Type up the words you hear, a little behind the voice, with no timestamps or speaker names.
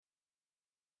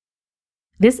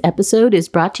This episode is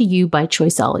brought to you by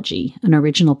Choiceology, an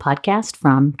original podcast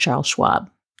from Charles Schwab.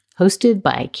 Hosted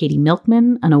by Katie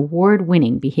Milkman, an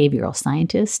award-winning behavioral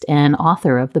scientist and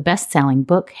author of the best-selling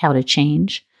book, How to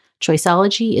Change,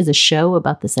 Choiceology is a show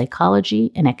about the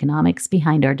psychology and economics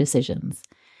behind our decisions.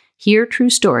 Hear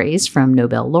true stories from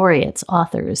Nobel laureates,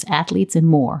 authors, athletes, and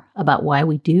more about why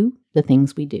we do the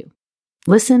things we do.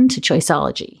 Listen to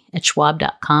Choiceology at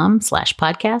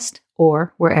schwab.com/podcast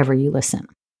or wherever you listen.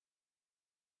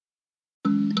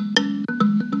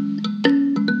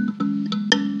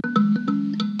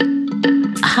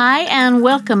 Hi, and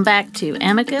welcome back to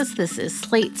Amicus. This is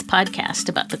Slate's podcast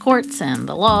about the courts and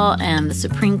the law and the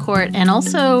Supreme Court, and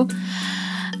also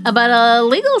about a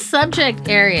legal subject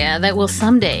area that will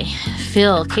someday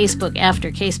fill casebook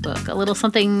after casebook, a little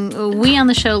something we on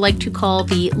the show like to call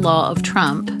the law of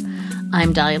Trump.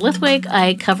 I'm Dahlia Lithwick.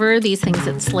 I cover these things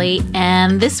at Slate,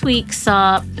 and this week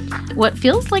saw what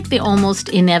feels like the almost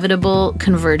inevitable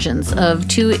convergence of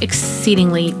two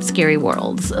exceedingly scary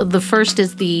worlds. The first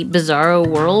is the bizarro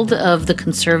world of the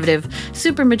conservative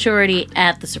supermajority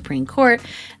at the Supreme Court.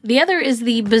 The other is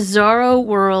the bizarro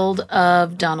world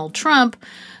of Donald Trump,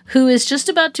 who is just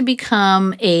about to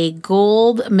become a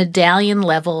gold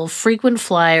medallion-level frequent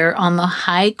flyer on the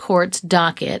High Court's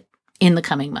docket in the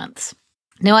coming months.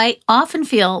 Now, I often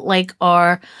feel like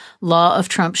our Law of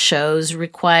Trump shows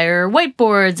require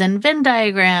whiteboards and Venn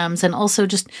diagrams and also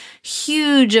just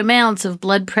huge amounts of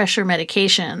blood pressure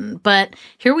medication. But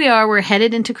here we are, we're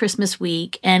headed into Christmas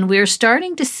week, and we're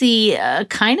starting to see a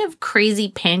kind of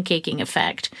crazy pancaking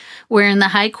effect, wherein the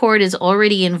High Court is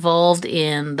already involved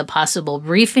in the possible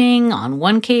briefing on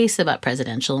one case about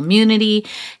presidential immunity,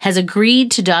 has agreed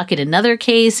to docket another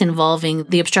case involving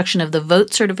the obstruction of the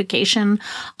vote certification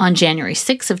on January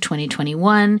 6th of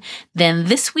 2021. Then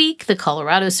this week, the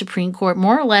Colorado Supreme Court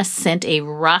more or less sent a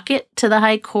rocket to the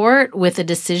High Court with a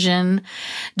decision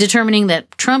determining that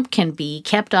Trump can be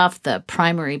kept off the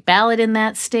primary ballot in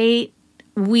that state.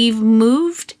 We've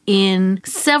moved in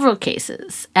several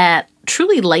cases at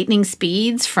truly lightning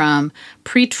speeds, from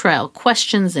pretrial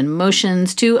questions and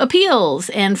motions to appeals,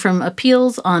 and from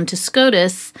appeals on to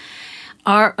SCOTUS.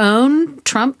 Our own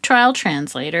Trump trial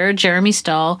translator, Jeremy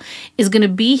Stahl, is going to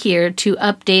be here to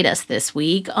update us this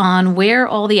week on where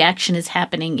all the action is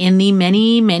happening in the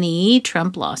many, many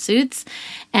Trump lawsuits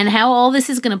and how all this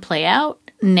is going to play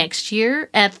out next year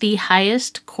at the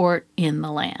highest court in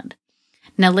the land.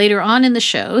 Now, later on in the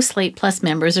show, Slate Plus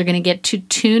members are going to get to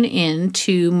tune in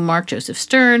to Mark Joseph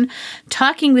Stern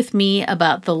talking with me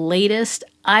about the latest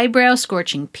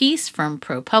eyebrow-scorching piece from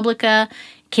ProPublica.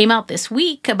 Came out this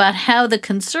week about how the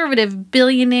conservative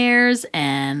billionaires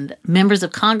and members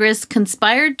of Congress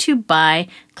conspired to buy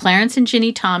Clarence and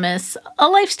Ginny Thomas a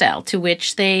lifestyle to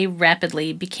which they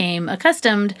rapidly became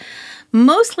accustomed,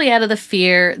 mostly out of the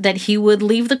fear that he would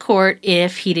leave the court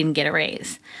if he didn't get a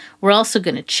raise. We're also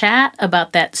going to chat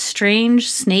about that strange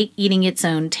snake eating its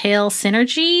own tail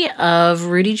synergy of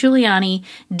Rudy Giuliani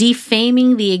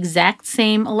defaming the exact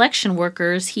same election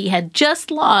workers he had just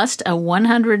lost a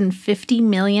 $150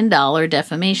 million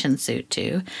defamation suit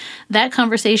to. That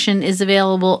conversation is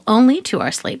available only to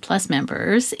our Slate Plus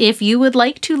members. If you would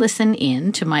like to listen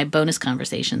in to my bonus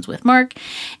conversations with Mark,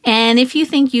 and if you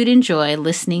think you'd enjoy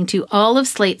listening to all of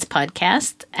Slate's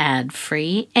podcasts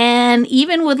ad-free, and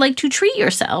even would like to treat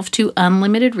yourself to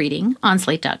unlimited reading on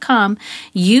slate.com,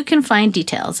 you can find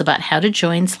details about how to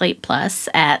join Slate Plus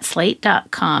at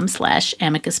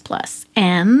slate.com/amicus plus.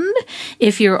 And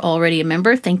if you're already a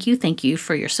member, thank you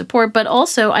for your support. But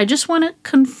also, I just want to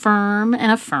confirm and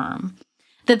affirm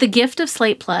that the gift of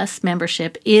Slate Plus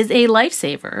membership is a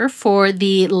lifesaver for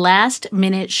the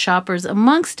last-minute shoppers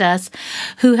amongst us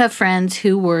who have friends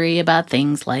who worry about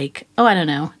things like,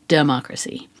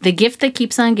 democracy. The gift that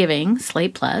keeps on giving,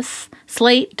 Slate Plus,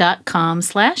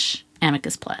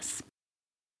 slate.com/amicus plus.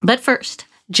 But first,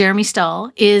 Jeremy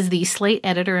Stahl is the Slate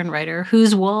editor and writer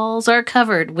whose walls are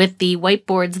covered with the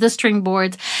whiteboards, the string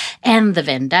boards, and the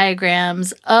Venn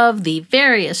diagrams of the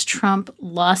various Trump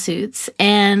lawsuits.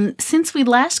 And since we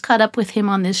last caught up with him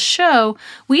on this show,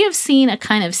 we have seen a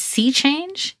kind of sea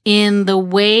change in the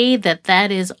way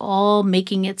that is all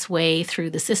making its way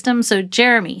through the system. So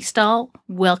Jeremy Stahl,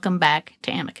 welcome back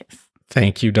to Amicus.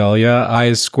 Thank you, Dahlia.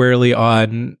 Eyes squarely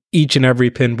on each and every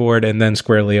pinboard and then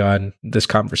squarely on this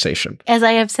conversation. As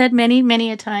I have said many, many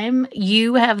a time,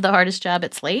 you have the hardest job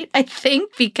at Slate, I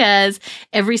think, because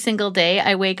every single day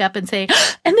I wake up and say,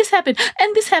 and this happened,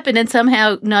 and this happened. And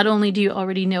somehow not only do you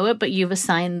already know it, but you've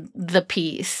assigned the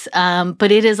piece.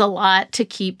 But it is a lot to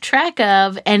keep track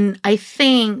of. And I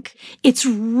think it's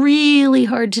really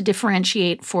hard to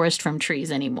differentiate forest from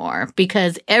trees anymore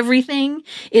because everything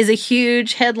is a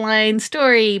huge headline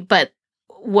story, but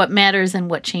what matters and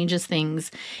what changes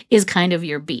things is kind of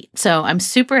your beat. So I'm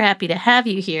super happy to have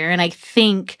you here. And I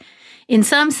think in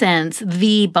some sense,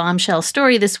 the bombshell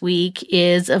story this week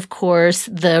is, of course,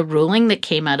 the ruling that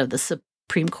came out of the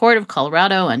Supreme Court of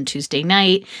Colorado on Tuesday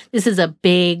night. This is a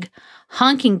big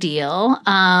honking deal.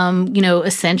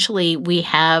 Essentially, we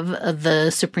have the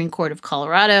Supreme Court of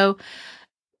Colorado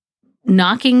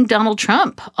knocking Donald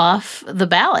Trump off the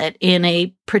ballot in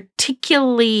a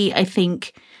particularly, I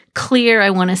think, clear,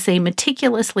 I want to say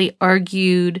meticulously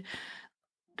argued,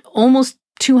 almost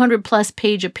 200 plus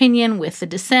page opinion with the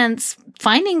dissents,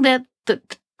 finding that the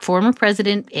former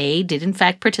president, did in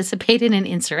fact participate in an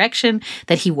insurrection,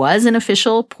 that he was an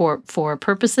official for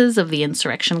purposes of the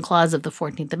insurrection clause of the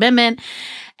 14th Amendment,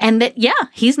 and that,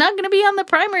 he's not going to be on the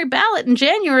primary ballot in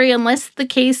January unless the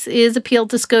case is appealed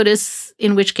to SCOTUS,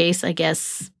 in which case I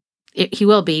guess he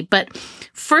will be. But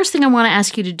first thing I want to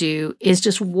ask you to do is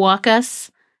just walk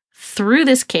us through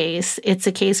this case. It's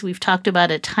a case we've talked about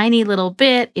a tiny little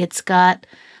bit. It's got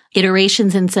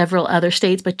iterations in several other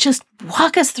states, but just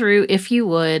walk us through, if you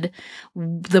would,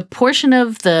 the portion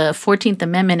of the 14th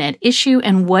Amendment at issue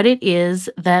and what it is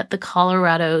that the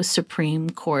Colorado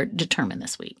Supreme Court determined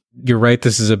this week. You're right.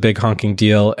 This is a big honking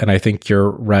deal. And I think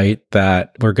you're right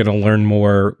that we're going to learn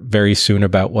more very soon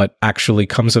about what actually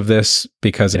comes of this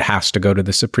because it has to go to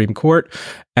the Supreme Court.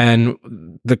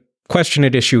 And the question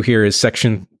at issue here is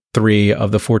Section 3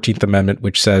 of the 14th Amendment,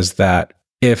 which says that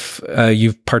if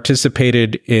you've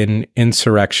participated in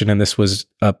insurrection, and this was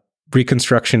a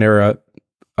Reconstruction era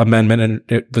amendment, and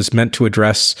it was meant to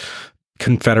address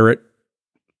Confederate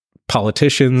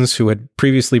politicians who had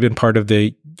previously been part of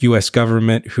the U.S.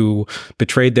 government, who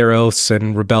betrayed their oaths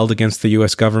and rebelled against the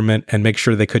U.S. government, and make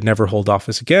sure they could never hold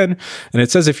office again. And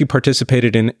it says if you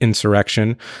participated in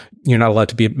insurrection, you're not allowed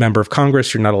to be a member of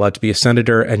Congress, you're not allowed to be a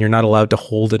senator, and you're not allowed to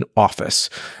hold an office.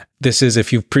 This is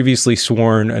if you've previously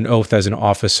sworn an oath as an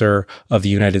officer of the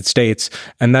United States.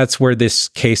 And that's where this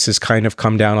case has kind of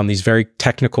come down on these very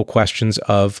technical questions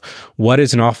of what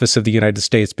is an office of the United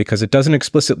States, because it doesn't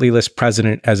explicitly list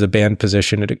president as a banned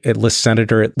position. It lists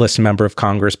senator, it lists member of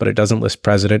Congress, but it doesn't list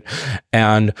president.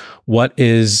 And what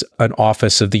is an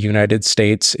office of the United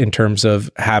States in terms of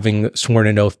having sworn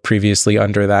an oath previously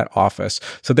under that office?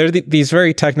 So there are these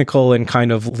very technical and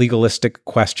kind of legalistic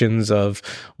questions of,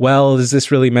 well, is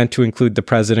this really meant to include the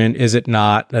president? Is it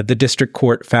not? The district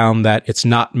court found that it's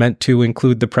not meant to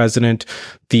include the president.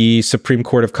 The Supreme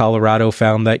Court of Colorado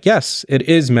found that, yes, it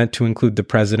is meant to include the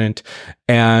president.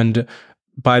 And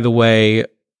by the way,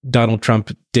 Donald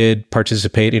Trump did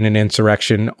participate in an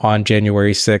insurrection on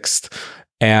January 6th,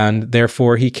 and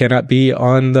therefore he cannot be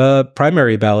on the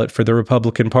primary ballot for the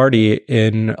Republican Party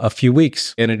in a few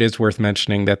weeks. And it is worth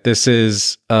mentioning that this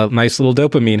is a nice little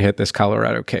dopamine hit, this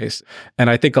Colorado case. And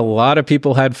I think a lot of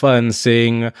people had fun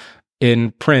seeing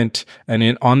in print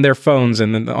and on their phones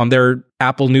and then on their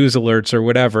Apple News alerts or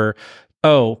whatever,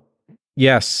 oh,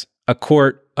 yes,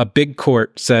 a big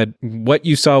court said what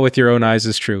you saw with your own eyes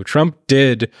is true. Trump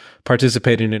did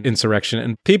participate in an insurrection,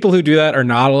 and people who do that are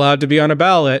not allowed to be on a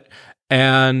ballot.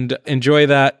 And enjoy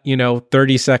that,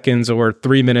 30 seconds or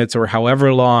 3 minutes or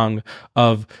however long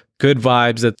of good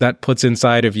vibes that puts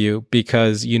inside of you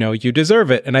because, you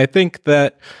deserve it. And I think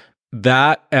that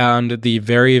and the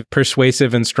very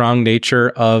persuasive and strong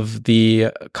nature of the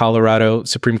Colorado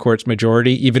Supreme Court's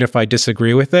majority, even if I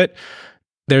disagree with it,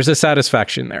 there's a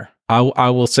satisfaction there. I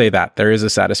will say that there is a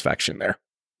satisfaction there.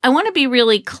 I want to be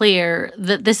really clear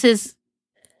that this is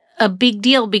a big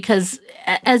deal because,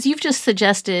 as you've just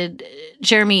suggested,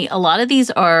 Jeremy, a lot of these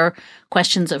are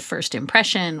questions of first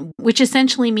impression, which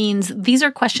essentially means these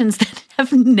are questions that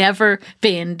have never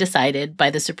been decided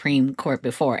by the Supreme Court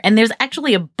before. And there's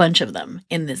actually a bunch of them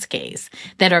in this case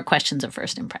that are questions of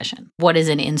first impression. What is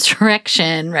an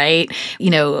insurrection, right?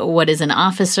 What is an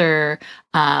officer?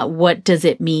 What does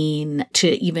it mean to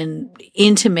even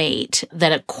intimate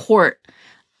that a court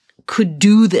could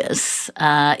do this?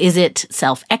 Is it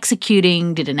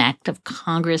self-executing? Did an act of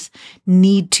Congress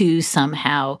need to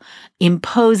somehow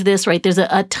impose this, right? There's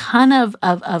a ton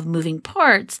of moving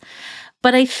parts.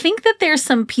 But I think that there's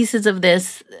some pieces of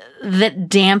this that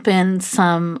dampen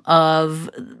some of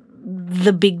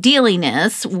the big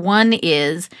dealiness. One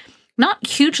is, not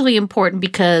hugely important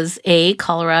because A,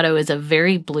 Colorado is a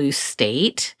very blue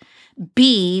state.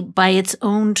 B, by its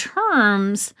own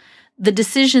terms, the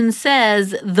decision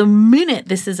says the minute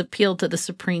this is appealed to the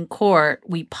Supreme Court,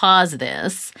 we pause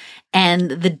this,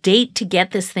 and the date to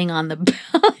get this thing on the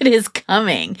ballot is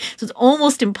coming. So it's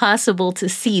almost impossible to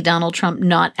see Donald Trump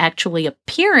not actually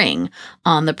appearing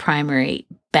on the primary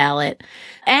ballot.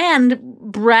 And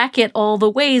bracket all the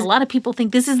ways. A lot of people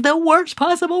think this is the worst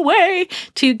possible way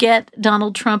to get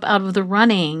Donald Trump out of the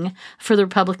running for the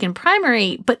Republican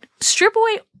primary. But strip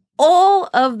away all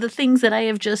of the things that I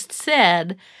have just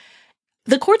said,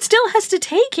 the court still has to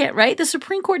take it, right? The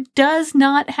Supreme Court does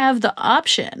not have the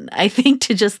option, I think,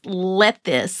 to just let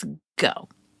this go.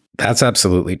 That's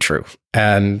absolutely true.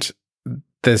 And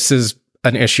this is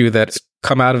an issue that's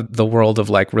come out of the world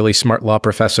of like really smart law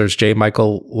professors. J.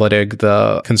 Michael Luttig,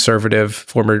 the conservative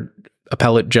former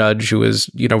appellate judge who is,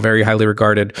 very highly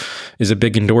regarded, is a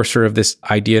big endorser of this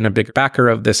idea and a big backer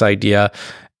of this idea.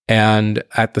 And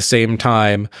at the same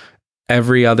time,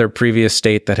 every other previous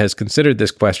state that has considered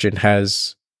this question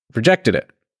has rejected it,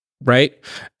 right?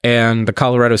 And the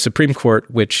Colorado Supreme Court,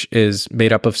 which is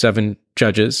made up of 7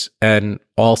 judges, and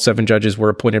all 7 judges were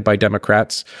appointed by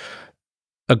Democrats,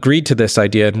 agreed to this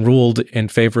idea and ruled in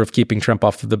favor of keeping Trump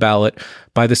off of the ballot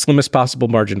by the slimmest possible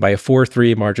margin, by a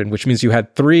 4-3 margin, which means you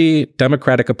had 3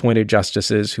 Democratic appointed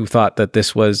justices who thought that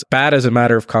this was bad as a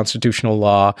matter of constitutional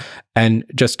law and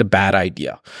just a bad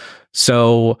idea.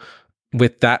 So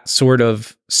with that sort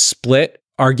of split,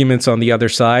 arguments on the other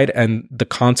side and the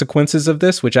consequences of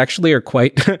this, which actually are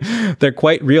they're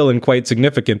quite real and quite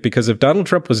significant, because if Donald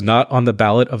Trump was not on the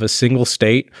ballot of a single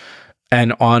state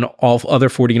and on all other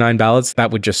 49 ballots,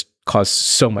 that would just cause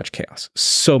so much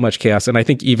chaos. And I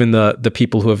think even the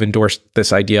people who have endorsed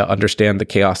this idea understand the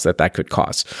chaos that could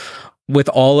cause. With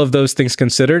all of those things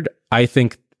considered, I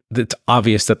think it's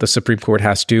obvious that the Supreme Court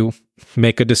has to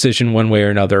make a decision one way or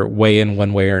another, weigh in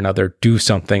one way or another, do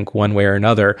something one way or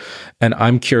another. And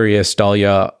I'm curious,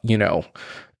 Dahlia,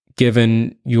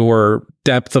 given your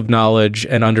depth of knowledge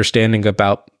and understanding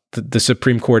about the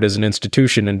Supreme Court as an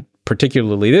institution, and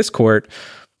particularly this court,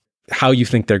 how you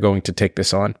think they're going to take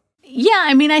this on. Yeah,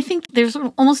 I think there's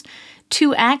almost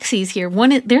 2 axes here.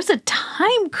 One, there's a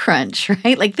time crunch,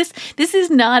 right? Like this is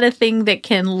not a thing that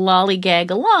can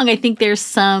lollygag along. I think there's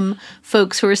some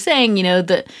folks who are saying,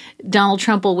 that Donald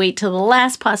Trump will wait till the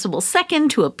last possible second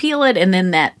to appeal it, and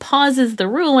then that pauses the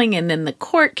ruling, and then the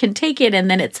court can take it, and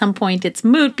then at some point it's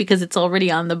moot because it's already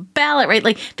on the ballot, right?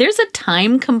 Like there's a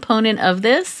time component of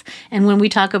this. And when we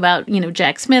talk about,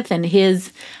 Jack Smith and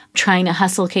his trying to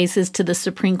hustle cases to the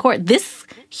Supreme Court, this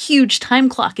huge time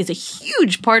clock is a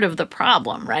huge part of the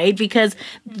problem, right? Because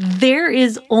there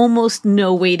is almost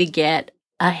no way to get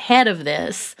ahead of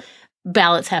this.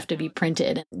 Ballots have to be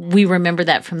printed. We remember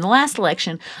that from the last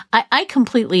election. I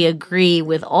completely agree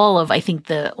with I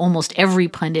think almost every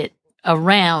pundit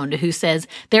around who says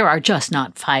there are just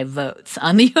not 5 votes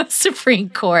on the U.S. Supreme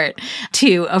Court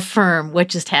to affirm what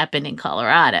just happened in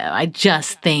Colorado. I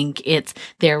just think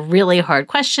they're really hard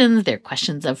questions. They're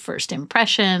questions of first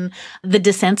impression. The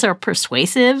dissents are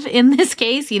persuasive in this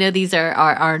case. These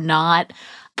are not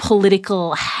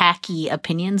political hacky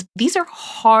opinions. These are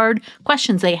hard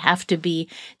questions. They have to be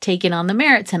taken on the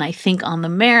merits. And I think on the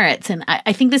merits, and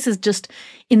I think this is just,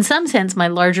 in some sense, my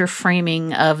larger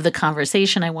framing of the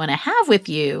conversation I want to have with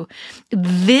you.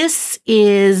 This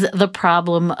is the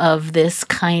problem of this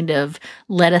kind of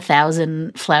let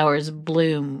 1,000 flowers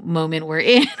bloom moment we're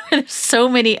in. There's so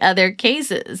many other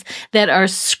cases that are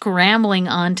scrambling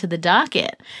onto the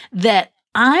docket that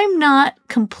I'm not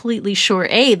completely sure,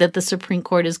 that the Supreme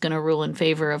Court is going to rule in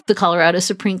favor of the Colorado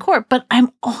Supreme Court, but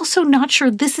I'm also not sure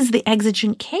this is the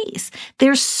exigent case.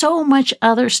 There's so much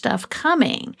other stuff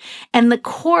coming, and the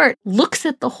court looks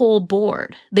at the whole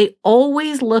board. They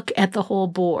always look at the whole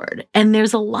board, and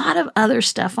there's a lot of other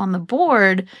stuff on the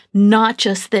board, not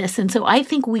just this. And so I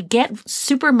think we get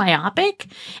super myopic,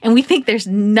 and we think there's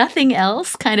nothing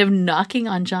else kind of knocking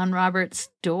on John Roberts'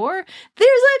 door. There's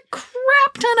a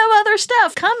crap ton of other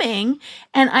stuff coming.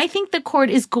 And I think the court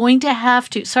is going to have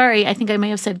to, I think I may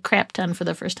have said crap ton for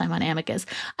the first time on Amicus.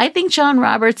 I think John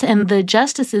Roberts and the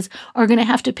justices are going to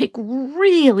have to pick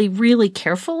really, really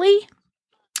carefully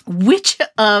which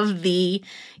of the,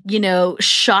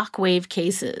 shockwave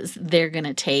cases they're going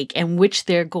to take and which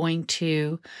they're going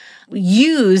to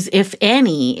use, if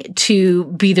any, to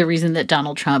be the reason that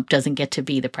Donald Trump doesn't get to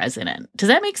be the president. Does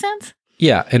that make sense?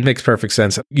 Yeah, it makes perfect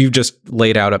sense. You've just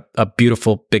laid out a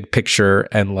beautiful big picture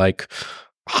and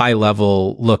high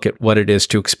level look at what it is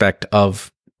to expect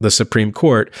of the Supreme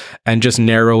Court, and just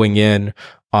narrowing in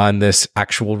on this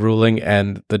actual ruling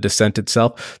and the dissent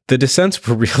itself. The dissents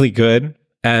were really good.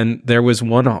 And there was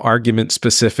one argument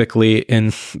specifically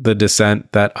in the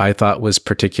dissent that I thought was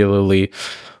particularly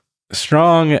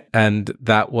strong, and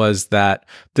that was that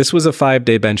this was a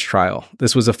 5-day bench trial.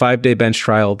 This was a 5-day bench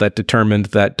trial that determined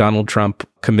that Donald Trump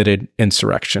committed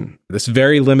insurrection. This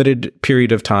very limited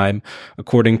period of time,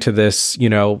 according to this,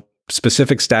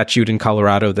 specific statute in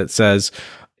Colorado that says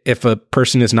if a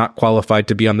person is not qualified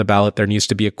to be on the ballot, there needs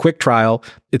to be a quick trial.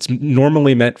 It's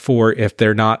normally meant for if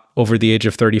they're not over the age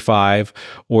of 35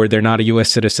 or they're not a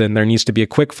U.S. citizen. There needs to be a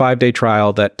quick 5-day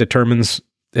trial that determines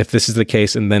if this is the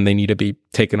case, and then they need to be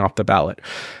taken off the ballot.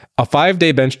 A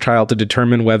 5-day bench trial to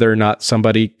determine whether or not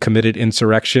somebody committed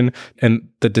insurrection. And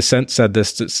the dissent said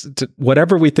this,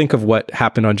 whatever we think of what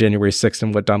happened on January 6th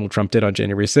and what Donald Trump did on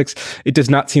January 6th, it does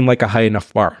not seem like a high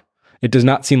enough bar. It does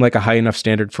not seem like a high enough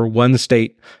standard for one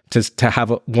state to have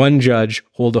one judge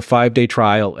hold a 5-day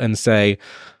trial and say,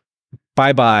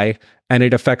 bye-bye, and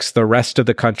it affects the rest of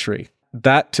the country.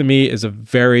 That, to me, is a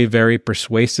very, very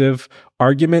persuasive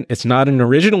argument. It's not an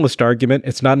originalist argument.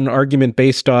 It's not an argument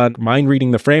based on mind reading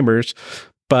the framers,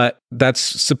 but that's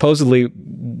supposedly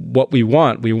what we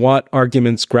want. We want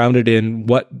arguments grounded in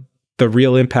what the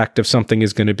real impact of something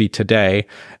is going to be today.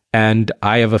 And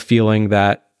I have a feeling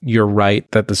that you're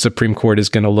right, that the Supreme Court is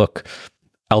going to look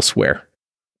elsewhere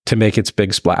to make its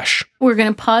big splash. We're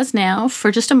going to pause now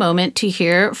for just a moment to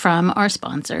hear from our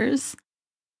sponsors.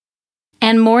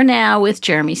 And more now with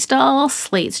Jeremy Stahl,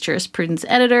 Slate's jurisprudence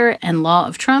editor and Law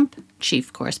of Trump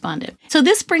chief correspondent. So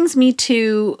this brings me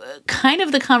to kind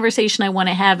of the conversation I want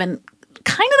to have and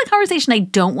kind of the conversation I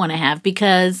don't want to have,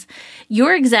 because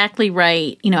you're exactly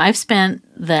right. I've spent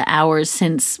the hours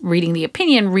since reading the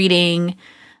opinion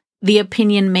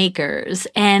makers,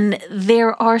 and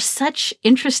there are such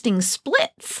interesting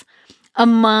splits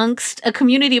amongst a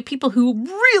community of people who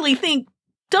really think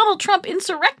Donald Trump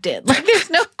insurrected. There's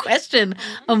no question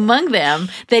among them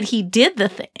that he did the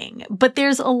thing. But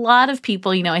there's a lot of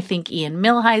people, I think Ian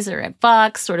Millhiser at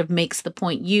Fox sort of makes the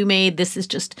point you made. This is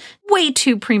just way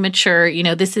too premature.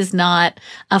 This is not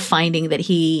a finding that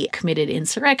he committed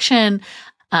insurrection.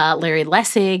 Larry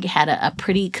Lessig had a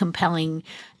pretty compelling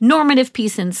normative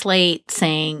piece in Slate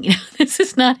saying, this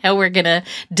is not how we're going to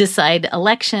decide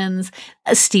elections.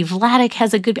 Steve Vladeck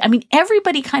has a good,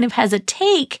 everybody kind of has a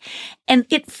take. And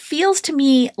it feels to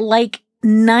me like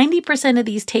 90% of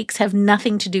these takes have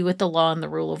nothing to do with the law and the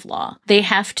rule of law. They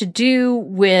have to do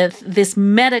with this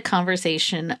meta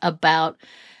conversation about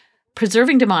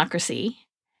preserving democracy.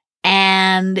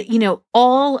 And,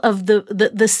 all of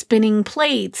the spinning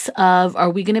plates of, are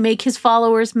we going to make his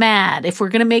followers mad? If we're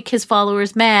going to make his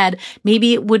followers mad,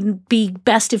 maybe it wouldn't be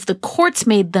best if the courts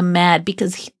made them mad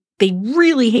because they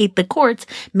really hate the courts.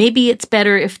 Maybe it's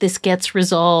better if this gets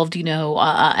resolved,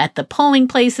 at the polling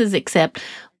places, except,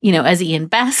 as Ian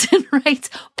Bassin writes,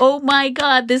 oh my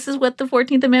God, this is what the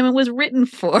 14th Amendment was written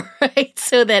for, right?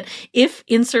 So that if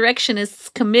insurrectionists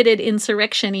committed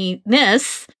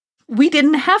insurrectioniness, we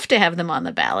didn't have to have them on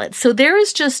the ballot. So there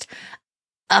is just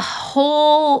a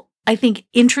whole, I think,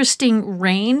 interesting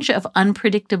range of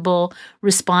unpredictable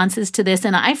responses to this.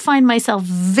 And I find myself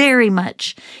very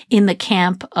much in the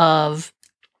camp of,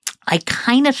 I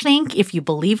kind of think if you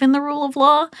believe in the rule of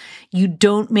law, you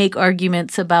don't make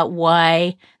arguments about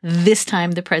why this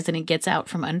time the president gets out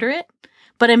from under it.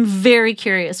 But I'm very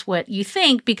curious what you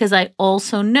think, because I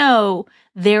also know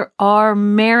there are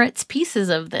merits pieces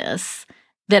of this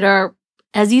that are,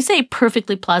 as you say,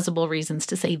 perfectly plausible reasons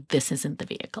to say this isn't the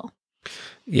vehicle.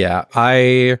 Yeah,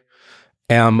 I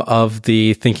am of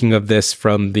the thinking of this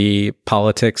from the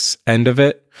politics end of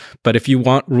it. But if you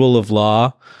want rule of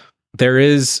law, there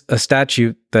is a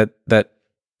statute that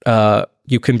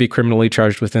you can be criminally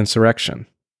charged with insurrection.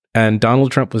 And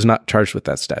Donald Trump was not charged with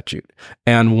that statute.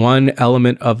 And one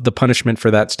element of the punishment for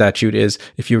that statute is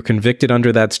if you're convicted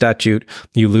under that statute,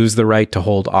 you lose the right to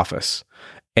hold office.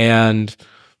 And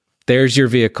there's your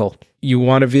vehicle. You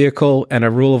want a vehicle and a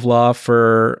rule of law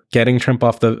for getting Trump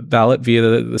off the ballot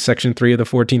via the Section 3 of the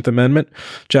 14th Amendment.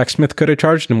 Jack Smith could have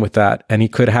charged him with that, and he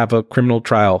could have a criminal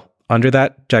trial under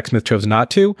that. Jack Smith chose not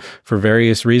to for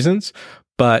various reasons.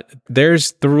 But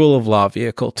there's the rule of law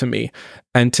vehicle to me.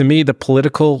 And to me, the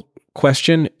political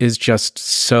question is just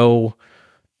so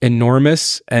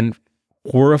enormous and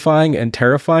horrifying and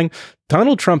terrifying.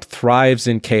 Donald Trump thrives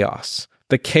in chaos.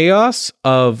 The chaos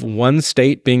of one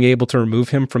state being able to remove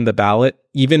him from the ballot,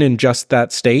 even in just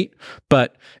that state,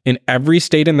 but in every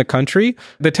state in the country,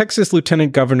 the Texas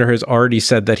lieutenant governor has already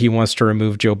said that he wants to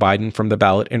remove Joe Biden from the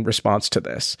ballot in response to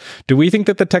this. Do we think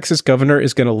that the Texas governor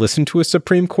is going to listen to a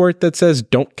Supreme Court that says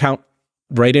don't count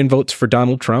write-in votes for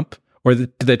Donald Trump? or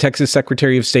the Texas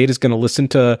Secretary of State is going to listen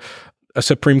to a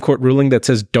Supreme Court ruling that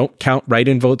says don't count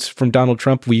write-in votes from Donald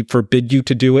Trump. We forbid you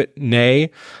to do it.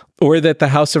 Nay. Or that the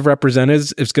House of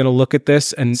Representatives is going to look at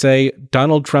this and say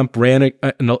Donald Trump ran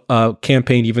a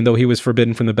campaign even though he was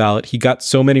forbidden from the ballot. He got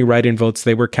so many write-in votes,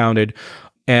 they were counted.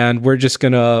 And we're just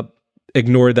going to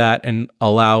ignore that and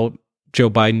allow Joe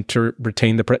Biden to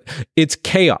retain the It's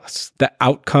chaos. The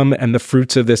outcome and the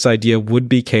fruits of this idea would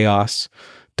be chaos.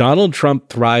 Donald Trump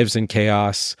thrives in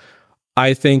chaos.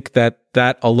 I think that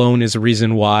alone is a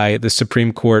reason why the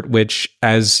Supreme Court, which,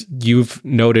 as you've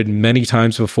noted many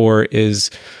times before,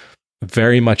 is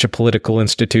very much a political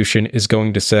institution, is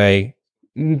going to say,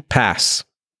 pass.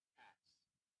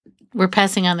 We're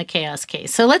passing on the chaos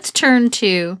case. So let's turn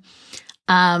to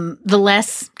the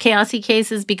less chaosy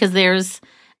cases, because there's,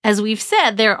 as we've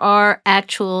said, there are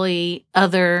actually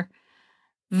other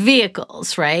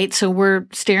vehicles, right? So we're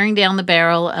staring down the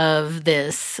barrel of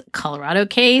this Colorado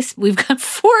case. We've got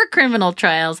 4 criminal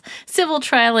trials, civil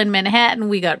trial in Manhattan.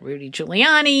 We got Rudy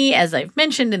Giuliani, as I've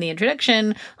mentioned in the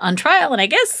introduction, on trial, and I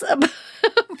guess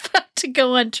about to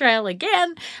go on trial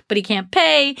again, but he can't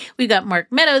pay. We've got Mark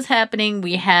Meadows happening.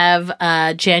 We have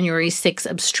a January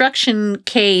 6th obstruction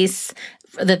case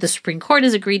that the Supreme Court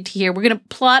has agreed to hear. We're going to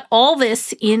plot all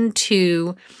this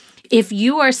into, if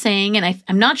you are saying, and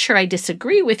I'm not sure I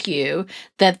disagree with you,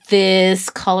 that this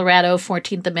Colorado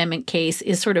 14th Amendment case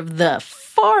is sort of the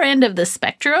far end of the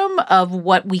spectrum of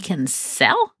what we can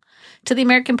sell to the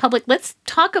American public, let's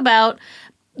talk about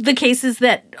the cases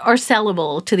that are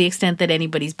sellable to the extent that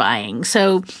anybody's buying.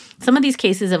 So some of these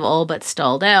cases have all but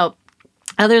stalled out.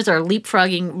 Others are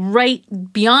leapfrogging right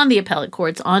beyond the appellate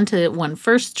courts onto 1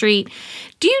 First Street.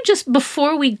 Do you just,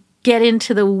 before we get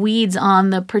into the weeds on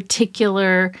the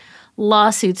particular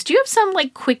lawsuits, do you have some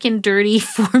like quick and dirty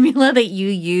formula that you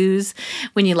use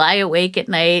when you lie awake at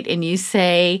night and you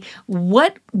say,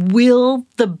 what will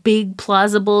the big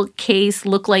plausible case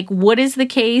look like? What is the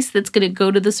case that's going to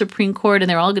go to the Supreme Court and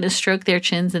they're all going to stroke their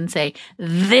chins and say,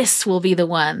 this will be the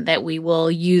one that we will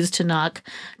use to knock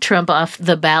Trump off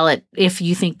the ballot, if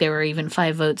you think there were even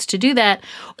 5 votes to do that?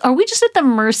 Are we just at the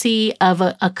mercy of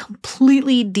a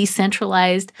completely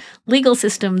decentralized legal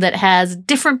system that has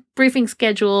different briefing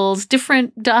schedules,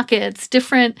 different dockets,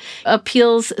 different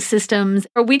appeals systems?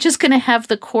 Are we just going to have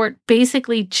the court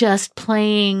basically just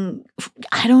playing,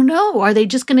 I don't know, are they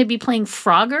just going to be playing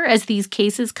Frogger as these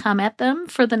cases come at them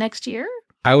for the next year?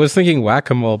 I was thinking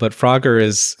whack-a-mole, but Frogger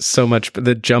is so much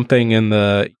the jumping and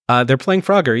they're playing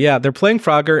Frogger. Yeah, they're playing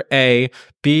Frogger. A.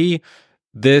 B.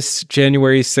 This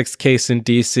January 6th case in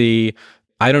DC,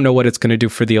 I don't know what it's going to do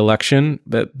for the election,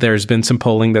 but there's been some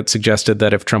polling that suggested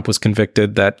that if Trump was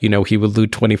convicted, that, he would lose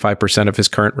 25% of his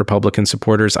current Republican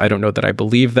supporters. I don't know that I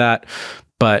believe that,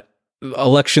 but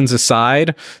elections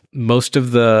aside, most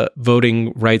of the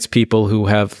voting rights people who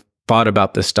have thought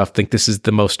about this stuff think this is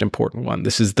the most important one.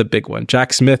 This is the big one.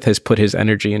 Jack Smith has put his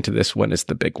energy into this one as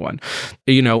the big one.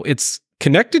 It's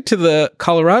connected to the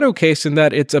Colorado case in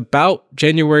that it's about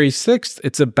January 6th.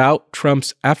 It's about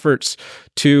Trump's efforts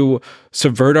to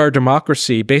subvert our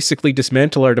democracy, basically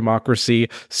dismantle our democracy,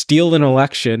 steal an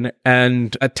election,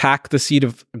 and attack the seat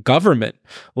of government.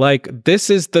 Like,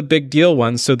 this is the big deal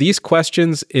one. So these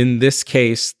questions in this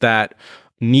case that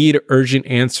need urgent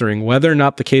answering, whether or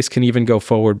not the case can even go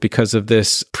forward because of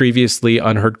this previously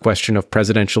unheard question of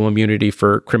presidential immunity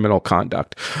for criminal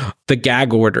conduct. The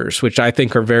gag orders, which I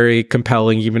think are very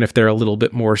compelling, even if they're a little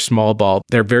bit more small ball.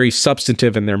 They're very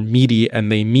substantive and they're meaty,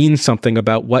 and they mean something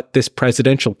about what this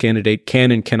presidential candidate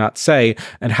can and cannot say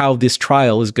and how this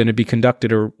trial is going to be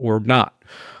conducted or not.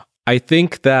 I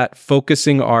think that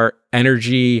focusing our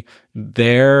energy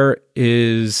there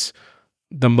is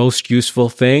the most useful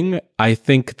thing. I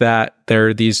think that there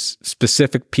are these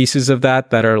specific pieces of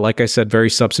that are, like I said, very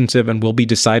substantive and will be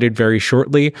decided very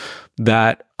shortly,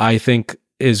 that I think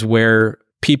is where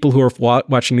people who are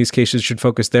watching these cases should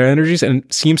focus their energies, and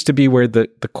it seems to be where the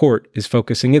court is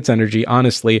focusing its energy,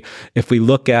 honestly, if we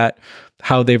look at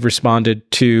how they've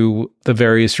responded to the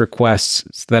various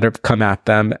requests that have come at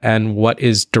them and what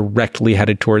is directly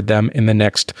headed toward them in the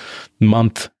next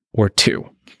month or 2.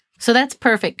 So that's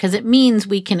perfect, because it means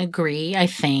we can agree, I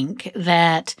think,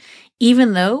 that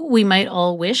even though we might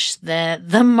all wish that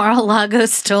the Mar-a-Lago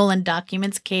stolen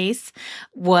documents case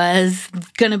was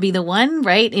going to be the one,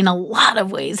 right? In a lot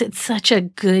of ways, it's such a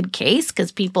good case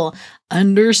because people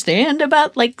understand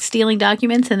about like stealing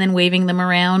documents and then waving them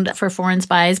around for foreign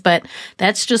spies. But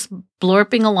that's just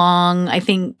blorping along. I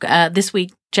think this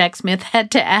week, Jack Smith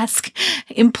had to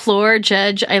implore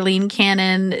Judge Eileen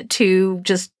Cannon to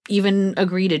just even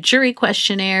agree to jury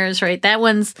questionnaires, right? That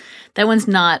one's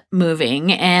not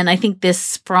moving. And I think this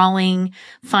sprawling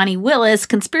Fani Willis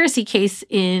conspiracy case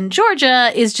in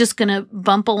Georgia is just going to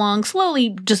bump along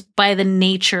slowly just by the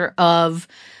nature of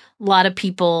a lot of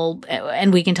people,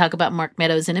 and we can talk about Mark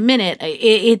Meadows in a minute.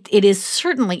 It is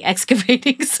certainly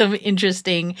excavating some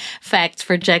interesting facts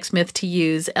for Jack Smith to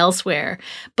use elsewhere.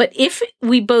 But if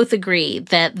we both agree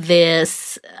that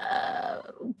this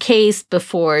case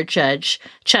before Judge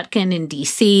Chutkan in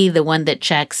D.C., the one that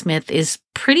Jack Smith is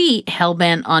pretty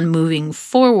hellbent on moving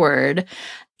forward,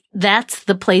 that's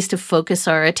the place to focus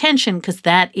our attention, because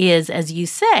that is, as you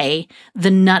say, the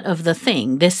nut of the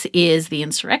thing. This is the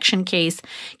insurrection case.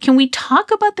 Can we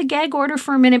talk about the gag order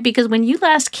for a minute? Because when you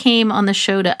last came on the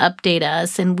show to update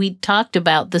us and we talked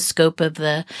about the scope of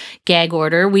the gag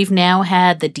order, we've now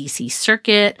had the D.C.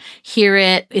 Circuit hear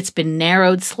it. It's been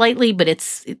narrowed slightly, but it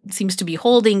seems to be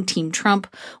holding. Team Trump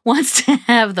wants to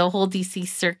have the whole D.C.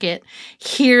 Circuit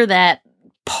hear that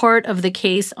part of the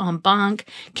case en banc.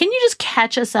 Can you just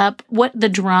catch us up what the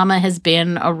drama has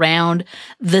been around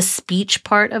the speech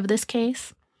part of this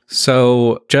case?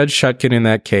 So Judge Chutkan in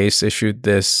that case issued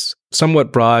this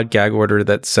somewhat broad gag order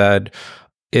that said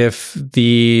if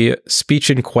the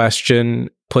speech in question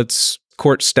puts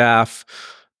court staff,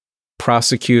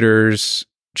 prosecutors,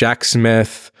 Jack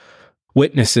Smith,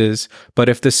 witnesses, but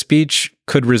if the speech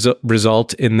could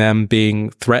result in them being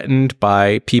threatened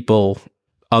by people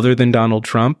other than Donald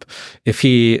Trump, if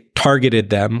he targeted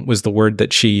them, was the word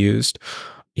that she used,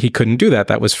 he couldn't do that.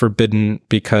 That was forbidden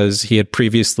because he had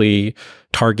previously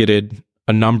targeted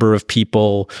a number of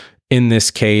people in this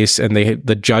case, and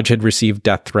the judge had received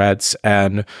death threats.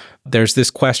 And there's this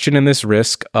question and this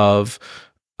risk of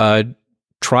a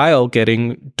trial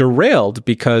getting derailed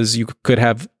because you could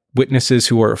have witnesses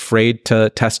who are afraid to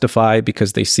testify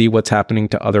because they see what's happening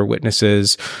to other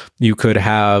witnesses. You could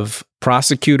have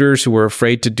prosecutors who are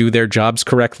afraid to do their jobs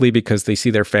correctly because they see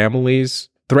their families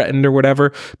threatened or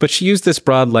whatever. But she used this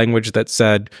broad language that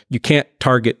said, you can't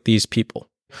target these people.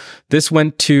 This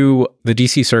went to the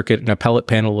D.C. Circuit, an appellate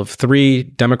panel of 3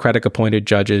 Democratic-appointed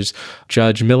judges,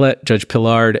 Judge Millett, Judge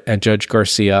Pillard, and Judge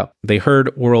Garcia. They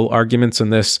heard oral arguments on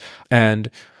this,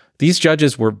 and these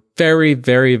judges were very,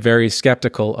 very, very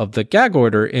skeptical of the gag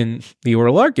order in the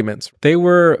oral arguments. They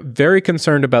were very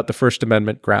concerned about the First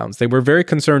Amendment grounds. They were very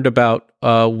concerned about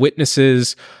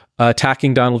witnesses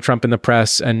attacking Donald Trump in the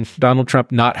press and Donald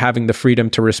Trump not having the freedom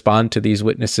to respond to these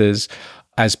witnesses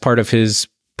as part of his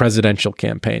presidential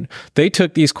campaign. They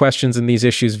took these questions and these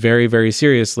issues very, very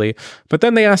seriously. But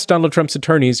then they asked Donald Trump's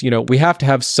attorneys, we have to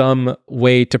have some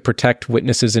way to protect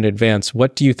witnesses in advance.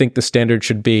 What do you think the standard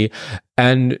should be?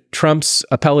 And Trump's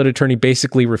appellate attorney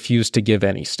basically refused to give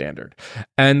any standard.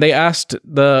 And they asked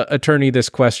the attorney this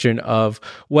question of,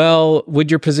 well, would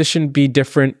your position be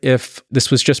different if this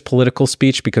was just political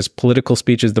speech? Because political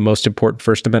speech is the most important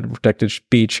First Amendment protected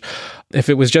speech. If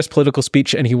it was just political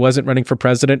speech and he wasn't running for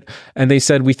president, and they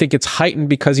said, we think it's heightened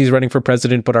because he's running for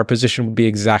president, but our position would be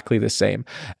exactly the same.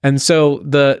 And so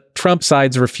the Trump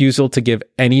side's refusal to give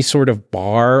any sort of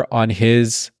bar on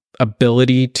his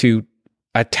ability to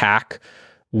attack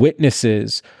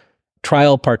witnesses,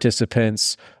 trial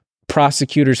participants,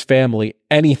 prosecutors' family,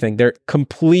 anything. Their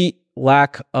complete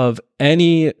lack of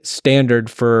any standard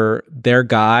for their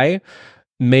guy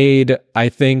made, I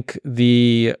think,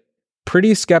 the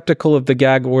pretty skeptical of the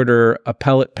gag order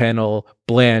appellate panel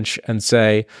blanch and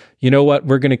say, you know what,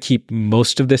 we're going to keep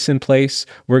most of this in place.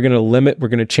 We're going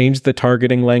to change the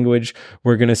targeting language.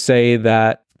 We're going to say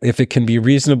that if it can be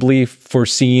reasonably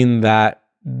foreseen that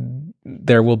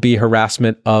there will be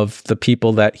harassment of the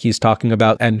people that he's talking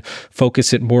about, and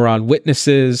focus it more on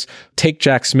witnesses, take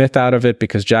Jack Smith out of it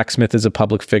because Jack Smith is a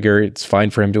public figure. It's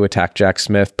fine for him to attack Jack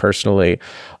Smith personally.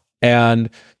 And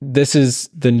this is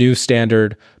the new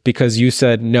standard because you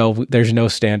said, no, there's no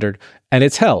standard, and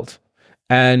it's held.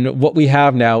 And what we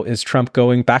have now is Trump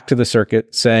going back to the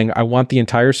circuit saying, I want the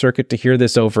entire circuit to hear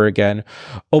this over again.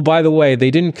 Oh, by the way,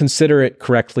 they didn't consider it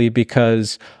correctly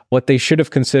because what they should have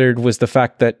considered was the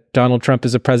fact that Donald Trump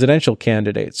is a presidential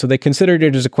candidate. So they considered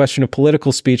it as a question of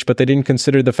political speech, but they didn't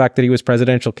consider the fact that he was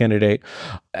presidential candidate.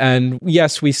 And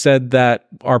yes, we said that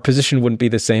our position wouldn't be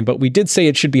the same, but we did say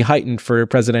it should be heightened for a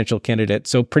presidential candidate.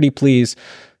 So pretty please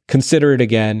consider it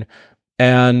again.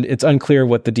 And it's unclear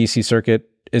what the DC Circuit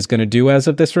is going to do as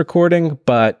of this recording,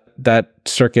 but that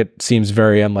circuit seems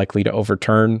very unlikely to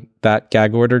overturn that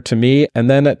gag order to me. And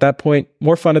then at that point,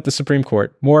 more fun at the Supreme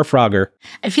Court, more Frogger.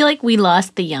 I feel like we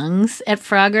lost the Youngs at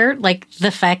Frogger, like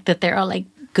the fact that they're all like,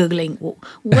 Googling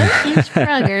what is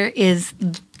Frogger is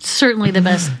certainly the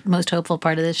best, most hopeful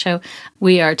part of this show.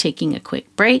 We are taking a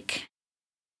quick break.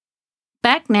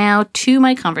 Back now to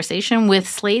my conversation with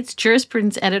Slate's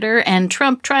jurisprudence editor and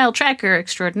Trump trial tracker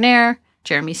extraordinaire,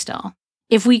 Jeremy Stahl.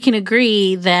 If we can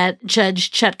agree that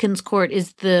Judge Chutkan's court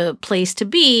is the place to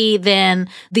be, then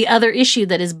the other issue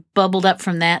that is bubbled up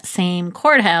from that same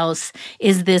courthouse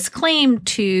is this claim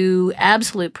to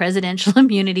absolute presidential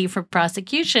immunity for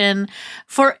prosecution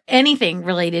for anything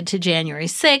related to January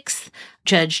 6th.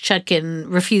 Judge Chutkan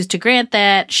refused to grant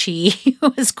that. She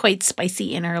was quite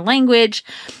spicy in her language.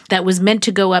 That was meant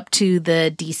to go up to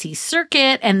the D.C.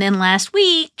 Circuit. And then last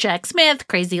week, Jack Smith,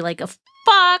 crazy like a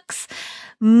fox,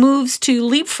 moves to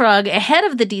leapfrog ahead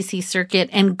of the D.C. Circuit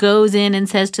and goes in and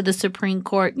says to the Supreme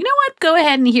Court, you know what, go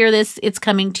ahead and hear this. It's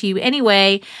coming to you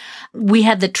anyway. We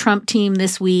had the Trump team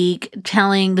this week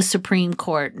telling the Supreme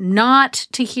Court not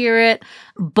to hear it.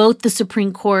 Both the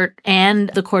Supreme Court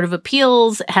and the Court of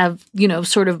Appeals have,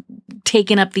 sort of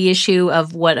taken up the issue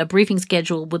of what a briefing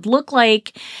schedule would look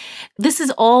like. This is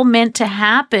all meant to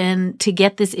happen to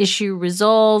get this issue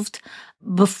resolved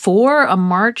before a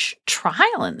March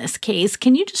trial in this case.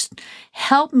 Can you just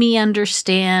help me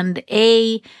understand,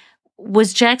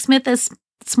 was Jack Smith as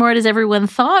smart as everyone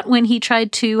thought when he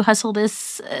tried to hustle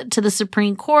this to the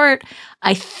Supreme Court?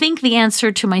 I think the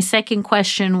answer to my second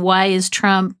question, why is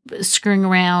Trump screwing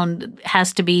around,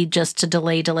 has to be just to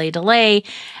delay.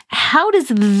 How does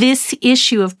this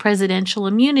issue of presidential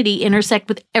immunity intersect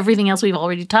with everything else we've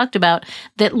already talked about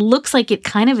that looks like it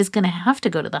kind of is going to have to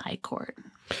go to the high court?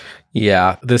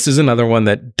 Yeah, this is another one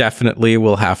that definitely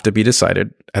will have to be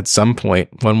decided at some point,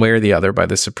 one way or the other, by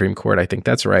the Supreme Court. I think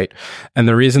that's right. And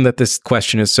the reason that this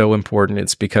question is so important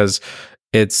is because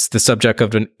it's the subject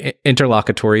of an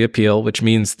interlocutory appeal, which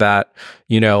means that,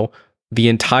 the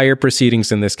entire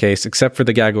proceedings in this case, except for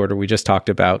the gag order we just talked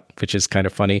about, which is kind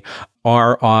of funny,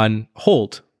 are on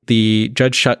hold. The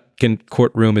Judge Chutkan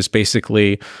courtroom is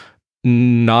basically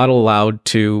not allowed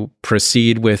to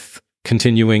proceed with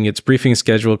continuing its briefing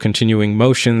schedule, continuing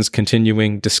motions,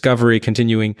 continuing discovery,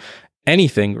 continuing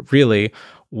anything really,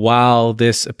 while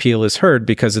this appeal is heard,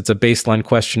 because it's a baseline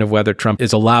question of whether Trump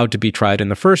is allowed to be tried in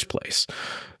the first place.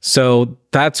 So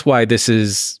that's why this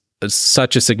is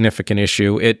such a significant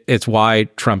issue. It's why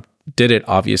Trump did it,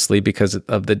 obviously, because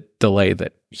of the delay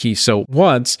that he so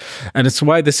wants. And it's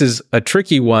why this is a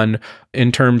tricky one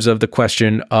in terms of the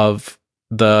question of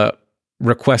the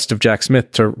request of Jack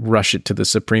Smith to rush it to the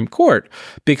Supreme Court,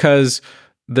 because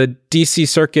the DC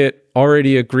Circuit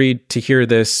already agreed to hear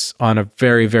this on a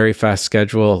very, very fast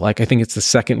schedule. I think it's the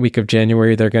second week of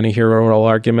January they're going to hear oral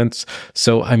arguments.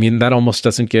 So, that almost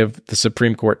doesn't give the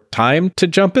Supreme Court time to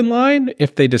jump in line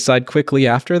if they decide quickly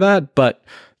after that. But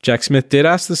Jack Smith did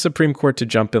ask the Supreme Court to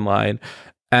jump in line.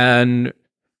 And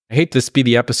I hate this be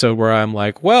the episode where I'm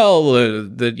like, well,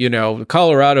 the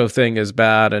Colorado thing is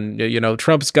bad, and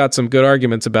Trump's got some good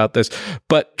arguments about this.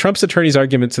 But Trump's attorney's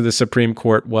argument to the Supreme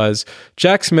Court was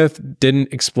Jack Smith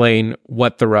didn't explain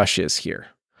what the rush is here.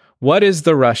 What is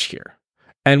the rush here?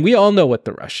 And we all know what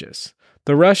the rush is.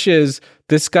 The rush is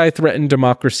this guy threatened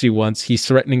democracy once. He's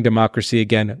threatening democracy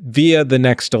again via the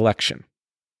next election.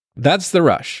 That's the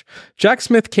rush. Jack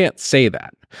Smith can't say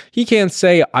that. He can't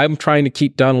say, I'm trying to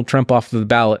keep Donald Trump off the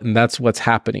ballot, and that's what's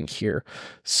happening here.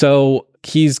 So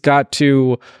he's got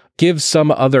to give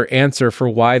some other answer for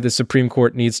why the Supreme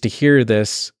Court needs to hear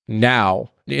this now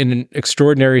in an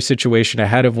extraordinary situation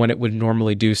ahead of when it would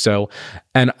normally do so.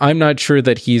 And I'm not sure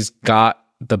that he's got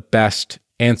the best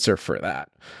answer for that,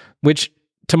 which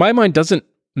to my mind doesn't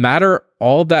matter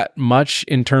all that much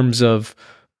in terms of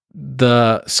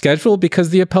the schedule, because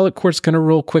the appellate court's going to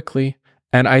rule quickly.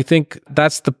 And I think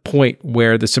that's the point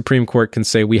where the Supreme Court can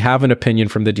say, we have an opinion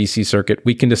from the DC Circuit.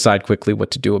 We can decide quickly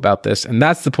what to do about this. And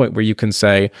that's the point where you can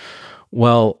say,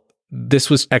 well, this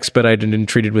was expedited and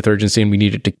treated with urgency, and we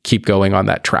needed to keep going on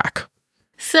that track.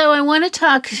 So I want to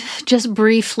talk just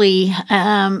briefly,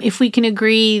 if we can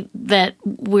agree that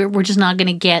we're just not going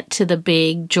to get to the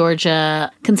big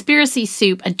Georgia conspiracy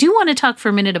soup. I do want to talk for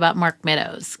a minute about Mark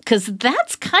Meadows, because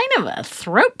that's kind of a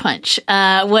throat punch.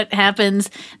 What happens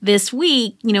this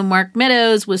week, Mark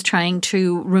Meadows was trying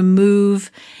to remove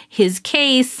his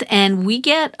case, and we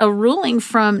get a ruling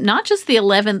from not just the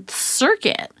 11th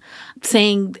Circuit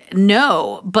saying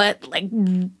no, but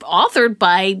authored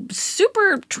by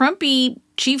super Trumpy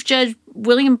Chief Judge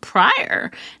William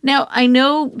Pryor. Now, I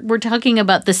know we're talking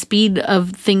about the speed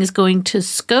of things going to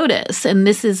SCOTUS, and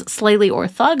this is slightly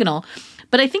orthogonal,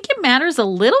 But I think it matters a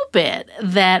little bit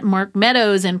that Mark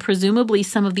Meadows and presumably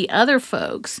some of the other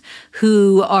folks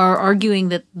who are arguing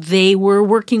that they were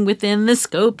working within the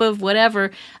scope of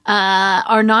whatever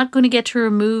are not going to get to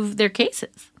remove their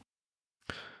cases.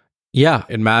 Yeah,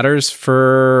 it matters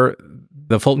for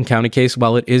the Fulton County case.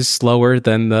 While it is slower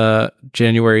than the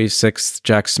January 6th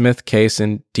Jack Smith case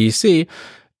in D.C.,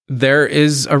 there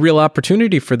is a real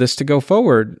opportunity for this to go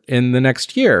forward in the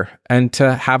next year and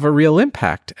to have a real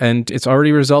impact. And it's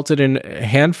already resulted in a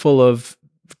handful of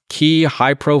key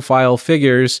high-profile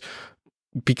figures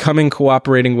becoming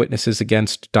cooperating witnesses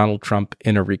against Donald Trump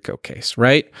in a RICO case,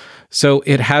 right? So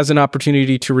it has an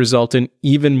opportunity to result in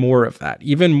even more of that,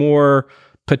 even more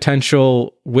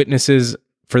potential witnesses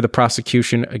for the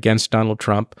prosecution against Donald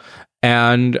Trump.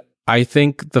 And I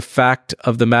think the fact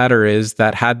of the matter is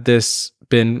that had this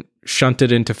been shunted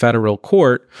into federal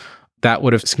court, that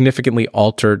would have significantly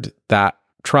altered that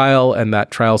trial and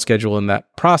that trial schedule and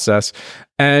that process.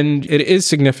 And it is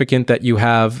significant that you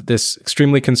have this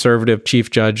extremely conservative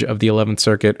chief judge of the 11th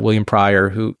Circuit, William Pryor,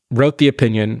 who wrote the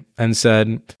opinion and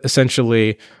said,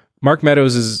 essentially, Mark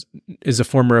Meadows is a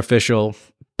former official.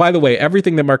 By the way,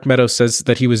 everything that Mark Meadows says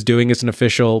that he was doing as an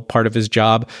official part of his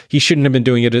job, he shouldn't have been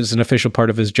doing it as an official part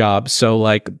of his job. So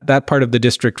like that part of the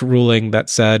district ruling that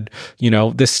said,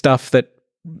 this stuff that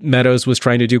Meadows was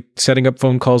trying to do, setting up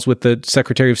phone calls with the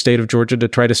Secretary of State of Georgia to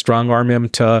try to strong arm him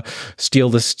to steal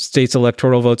the state's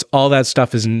electoral votes, all that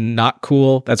stuff is not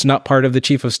cool. That's not part of the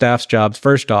chief of staff's jobs,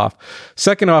 first off.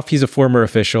 Second off, he's a former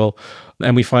official,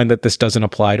 and we find that this doesn't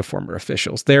apply to former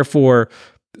officials. Therefore,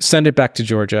 send it back to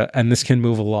Georgia, and this can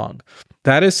move along.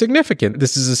 That is significant.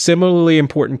 This is a similarly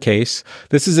important case.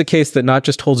 This is a case that not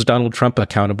just holds Donald Trump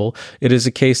accountable, it is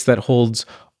a case that holds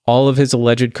all of his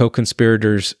alleged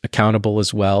co-conspirators accountable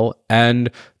as well. And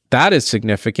that is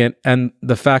significant. And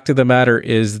the fact of the matter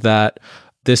is that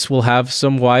this will have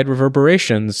some wide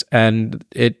reverberations. And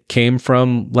it came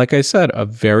from, like I said, a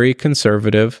very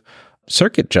conservative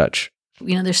circuit judge.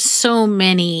 There's so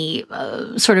many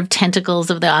sort of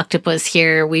tentacles of the octopus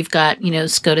here. We've got,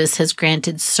 SCOTUS has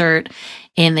granted cert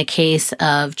in the case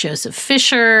of Joseph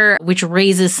Fisher, which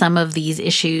raises some of these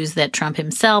issues that Trump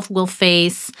himself will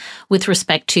face with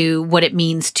respect to what it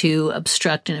means to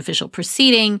obstruct an official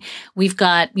proceeding. We've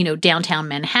got, downtown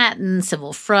Manhattan,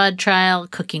 civil fraud trial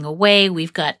cooking away.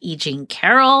 We've got E. Jean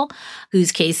Carroll,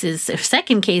 whose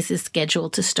second case is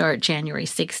scheduled to start January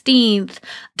 16th.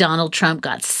 Donald Trump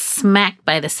got smacked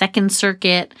by the Second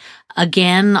Circuit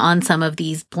again on some of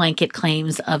these blanket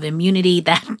claims of immunity.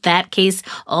 That case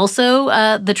also,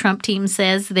 the Trump team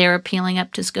says they're appealing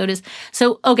up to SCOTUS.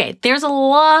 So, okay, there's a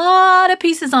lot of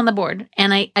pieces on the board.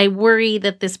 And I worry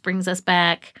that this brings us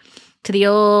back to the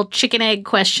old chicken egg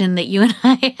question that you and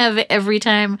I have every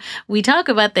time we talk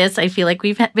about this. I feel like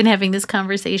we've been having this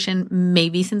conversation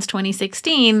maybe since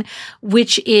 2016,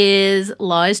 which is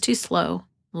law is too slow,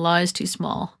 law is too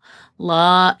small.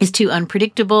 Law is too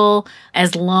unpredictable.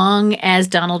 As long as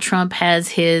Donald Trump has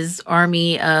his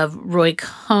army of Roy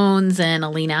Cohns and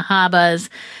Alina Habas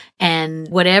and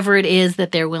whatever it is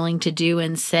that they're willing to do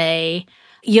and say,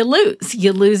 you lose.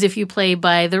 You lose if you play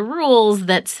by the rules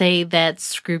that say that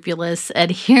scrupulous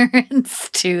adherence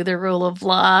to the rule of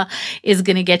law is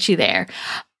going to get you there.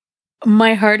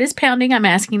 My heart is pounding. I'm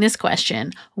asking this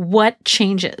question. What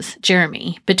changes,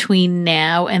 Jeremy, between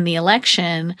now and the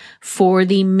election for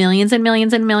the millions and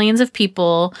millions and millions of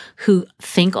people who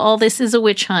think all this is a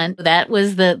witch hunt? That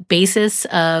was the basis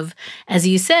of, as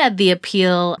you said, the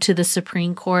appeal to the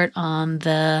Supreme Court on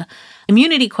the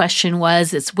immunity question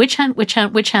was it's witch hunt, witch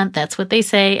hunt, witch hunt. That's what they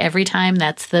say every time.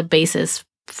 That's the basis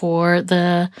for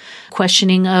the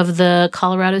questioning of the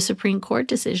Colorado Supreme Court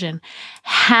decision.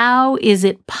 How is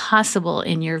it possible,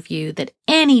 in your view, that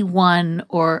any one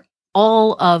or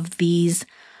all of these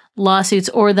lawsuits,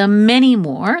 or the many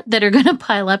more that are going to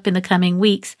pile up in the coming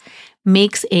weeks,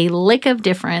 makes a lick of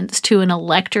difference to an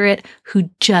electorate who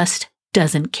just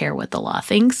doesn't care what the law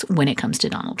thinks when it comes to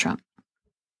Donald Trump?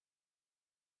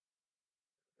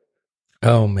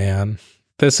 Oh, man.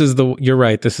 You're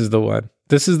right. This is the one.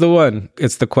 This is the one.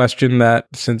 It's the question that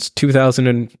since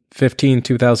 2015,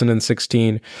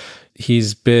 2016,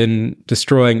 he's been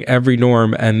destroying every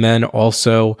norm and then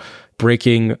also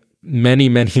breaking many,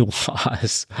 many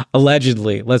laws.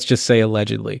 Allegedly. Let's just say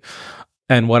allegedly.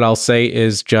 And what I'll say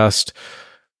is just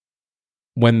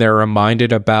when they're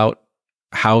reminded about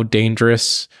how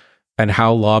dangerous and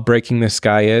how law-breaking this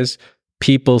guy is,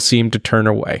 people seem to turn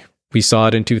away. We saw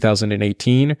it in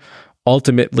 2018.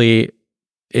 Ultimately,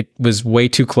 it was way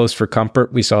too close for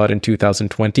comfort. We saw it in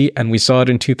 2020, and we saw it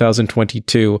in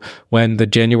 2022 when the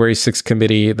January 6th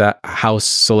committee, the House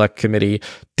Select Committee,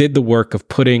 did the work of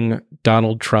putting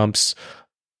Donald Trump's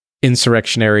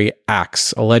insurrectionary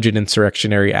acts, alleged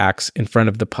insurrectionary acts, in front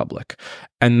of the public.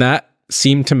 And that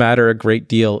seemed to matter a great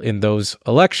deal in those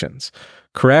elections,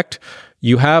 correct?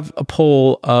 You have a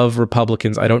poll of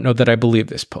Republicans. I don't know that I believe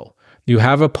this poll. You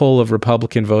have a poll of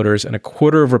Republican voters, and a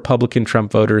quarter of Republican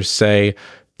Trump voters say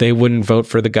they wouldn't vote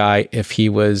for the guy if he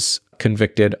was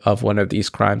convicted of one of these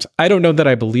crimes. I don't know that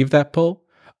I believe that poll.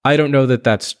 I don't know that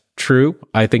that's true.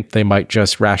 I think they might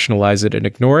just rationalize it and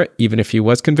ignore it, even if he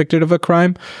was convicted of a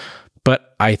crime.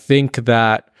 But I think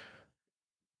that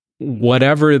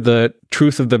whatever the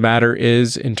truth of the matter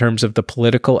is in terms of the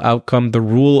political outcome, the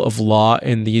rule of law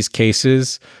in these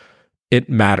cases, it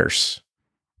matters.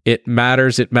 It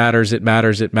matters, it matters, it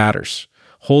matters, it matters.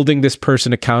 Holding this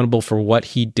person accountable for what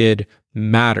he did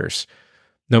matters.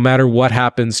 No matter what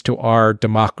happens to our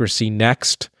democracy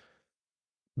next,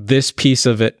 this piece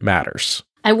of it matters.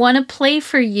 I want to play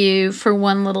for you for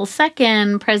one little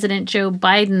second President Joe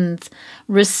Biden's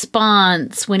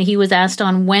response when he was asked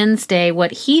on Wednesday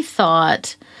what he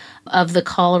thought of the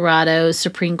Colorado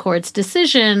Supreme Court's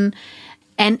decision.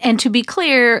 And to be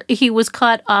clear, he was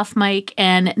caught off mic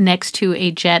and next to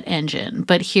a jet engine.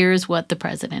 But here's what the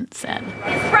president said.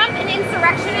 Is Trump an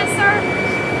insurrectionist, sir?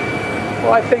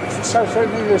 Well, I think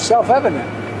certainly it's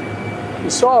self-evident. You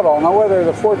saw it all. Now, whether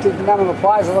the 14th Amendment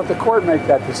applies, I'll let the court make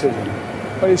that decision.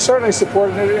 But he certainly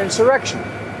supported an insurrection.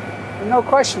 And no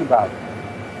question about it.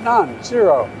 None.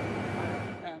 Zero.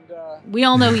 And, we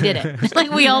all know he did it. Like,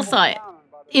 we all saw it.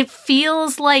 It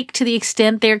feels like, to the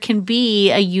extent there can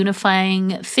be a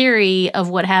unifying theory of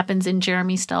what happens in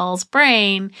Jeremy Stahl's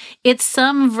brain, it's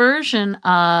some version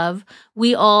of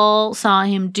we all saw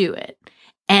him do it.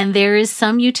 And there is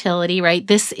some utility, right?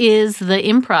 This is the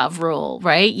improv rule,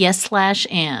 right?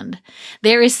 Yes/and.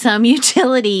 There is some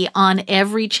utility on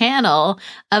every channel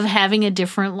of having a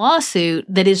different lawsuit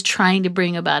that is trying to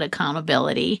bring about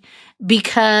accountability,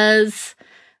 because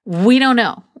we don't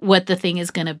know what the thing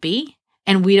is going to be.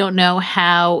 And we don't know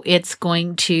how it's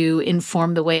going to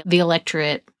inform the way the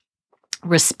electorate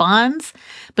responds.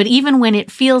 But even when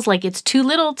it feels like it's too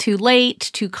little, too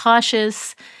late, too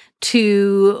cautious,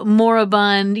 too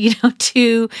moribund,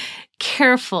 too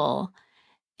careful,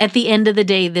 at the end of the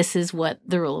day, this is what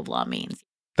the rule of law means.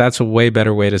 That's a way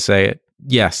better way to say it.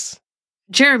 Yes.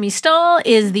 Jeremy Stahl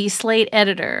is the Slate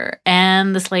editor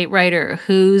and the Slate writer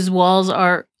whose walls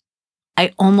are,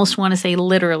 I almost want to say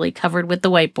literally, covered with the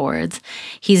whiteboards.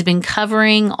 He's been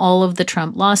covering all of the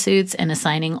Trump lawsuits and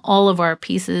assigning all of our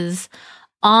pieces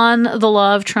on the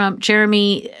law of Trump.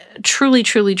 Jeremy, truly,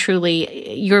 truly,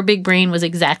 truly, your big brain was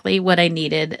exactly what I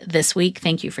needed this week.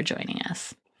 Thank you for joining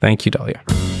us. Thank you, Dahlia.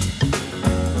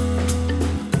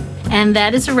 And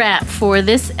that is a wrap for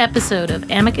this episode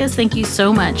of Amicus. Thank you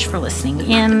so much for listening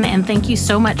in, and thank you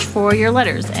so much for your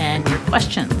letters and your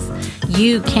questions.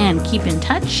 You can keep in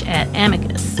touch at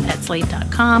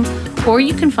amicus@slate.com, or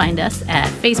you can find us at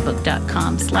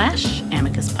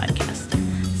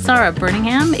facebook.com/amicuspodcast. Sarah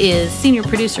Birmingham is senior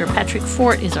producer. Patrick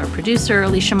Fort is our producer.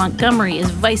 Alicia Montgomery is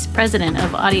vice president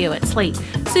of audio at Slate.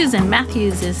 Susan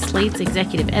Matthews is Slate's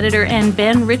executive editor. And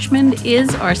Ben Richmond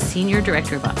is our senior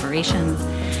director of operations.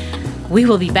 We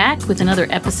will be back with another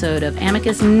episode of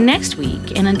Amicus next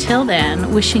week. And until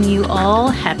then, wishing you all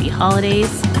happy holidays.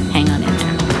 Hang on in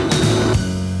there.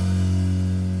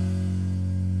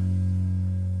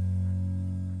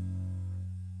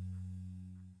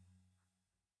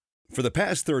 For the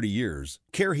past 30 years,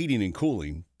 Care Heating and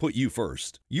Cooling put you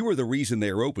first. You are the reason they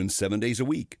are open 7 days a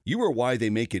week. You are why they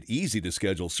make it easy to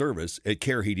schedule service at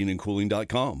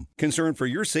careheatingandcooling.com. Concern for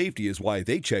your safety is why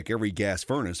they check every gas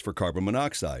furnace for carbon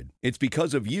monoxide. It's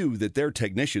because of you that their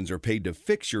technicians are paid to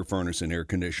fix your furnace and air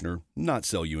conditioner, not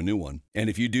sell you a new one. And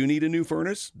if you do need a new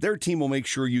furnace, their team will make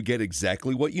sure you get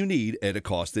exactly what you need at a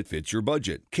cost that fits your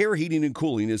budget. Care Heating and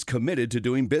Cooling is committed to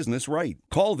doing business right.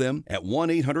 Call them at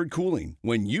 1-800-COOLING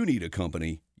when you need a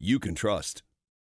company you can trust.